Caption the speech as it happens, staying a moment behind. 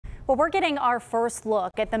Well, we're getting our first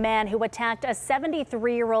look at the man who attacked a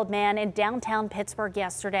 73-year-old man in downtown Pittsburgh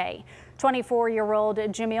yesterday. 24-year-old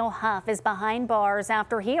Jamil Huff is behind bars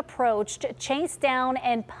after he approached, chased down,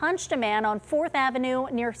 and punched a man on 4th Avenue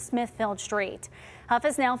near Smithfield Street. Huff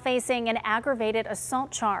is now facing an aggravated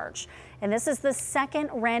assault charge. And this is the second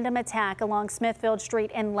random attack along Smithfield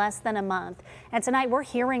Street in less than a month. And tonight we're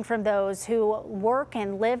hearing from those who work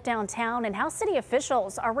and live downtown and how city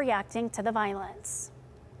officials are reacting to the violence.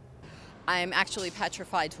 I'm actually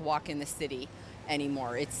petrified to walk in the city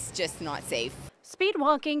anymore. It's just not safe. Speed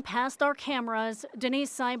walking past our cameras,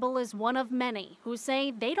 Denise Seibel is one of many who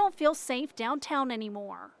say they don't feel safe downtown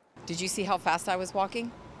anymore. Did you see how fast I was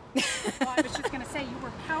walking? Well, I was just going to say you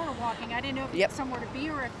were power walking. I didn't know if you had somewhere to be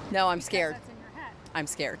or if No, I'm scared. That's in your head. I'm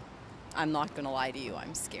scared. I'm not going to lie to you.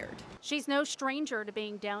 I'm scared. She's no stranger to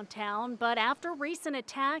being downtown, but after recent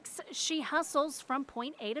attacks, she hustles from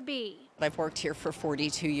point A to B. I've worked here for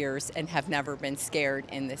 42 years and have never been scared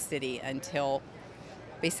in the city until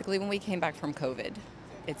basically when we came back from COVID.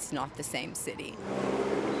 It's not the same city.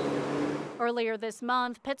 Earlier this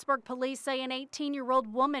month, Pittsburgh police say an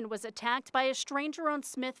 18-year-old woman was attacked by a stranger on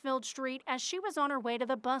Smithfield Street as she was on her way to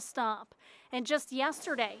the bus stop. And just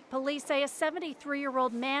yesterday, police say a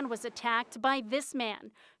 73-year-old man was attacked by this man,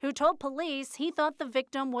 who told police he thought the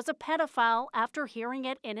victim was a pedophile after hearing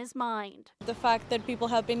it in his mind. The fact that people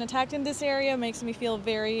have been attacked in this area makes me feel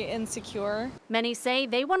very insecure. Many say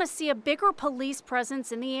they want to see a bigger police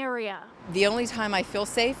presence in the area. The only time I feel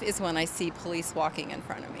safe is when I see police walking in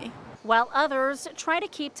front of me. While others try to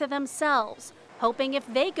keep to themselves, hoping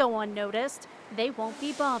if they go unnoticed, they won't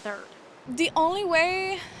be bothered. The only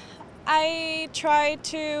way I try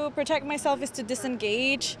to protect myself is to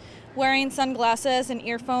disengage, wearing sunglasses and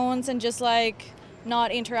earphones and just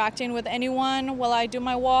not interacting with anyone while I do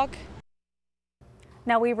my walk.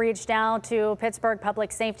 Now, we reached out to Pittsburgh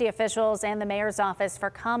public safety officials and the mayor's office for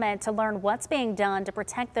comment to learn what's being done to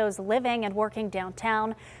protect those living and working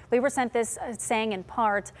downtown. We were sent this saying in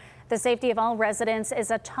part, the safety of all residents is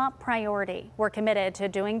a top priority. We're committed to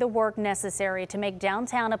doing the work necessary to make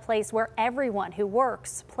downtown a place where everyone who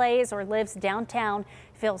works, plays, or lives downtown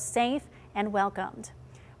feels safe and welcomed.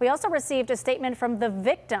 We also received a statement from the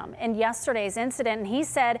victim in yesterday's incident, and he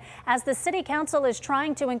said, as the city council is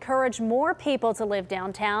trying to encourage more people to live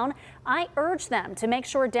downtown, I urge them to make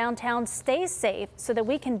sure downtown stays safe so that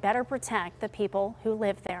we can better protect the people who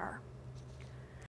live there.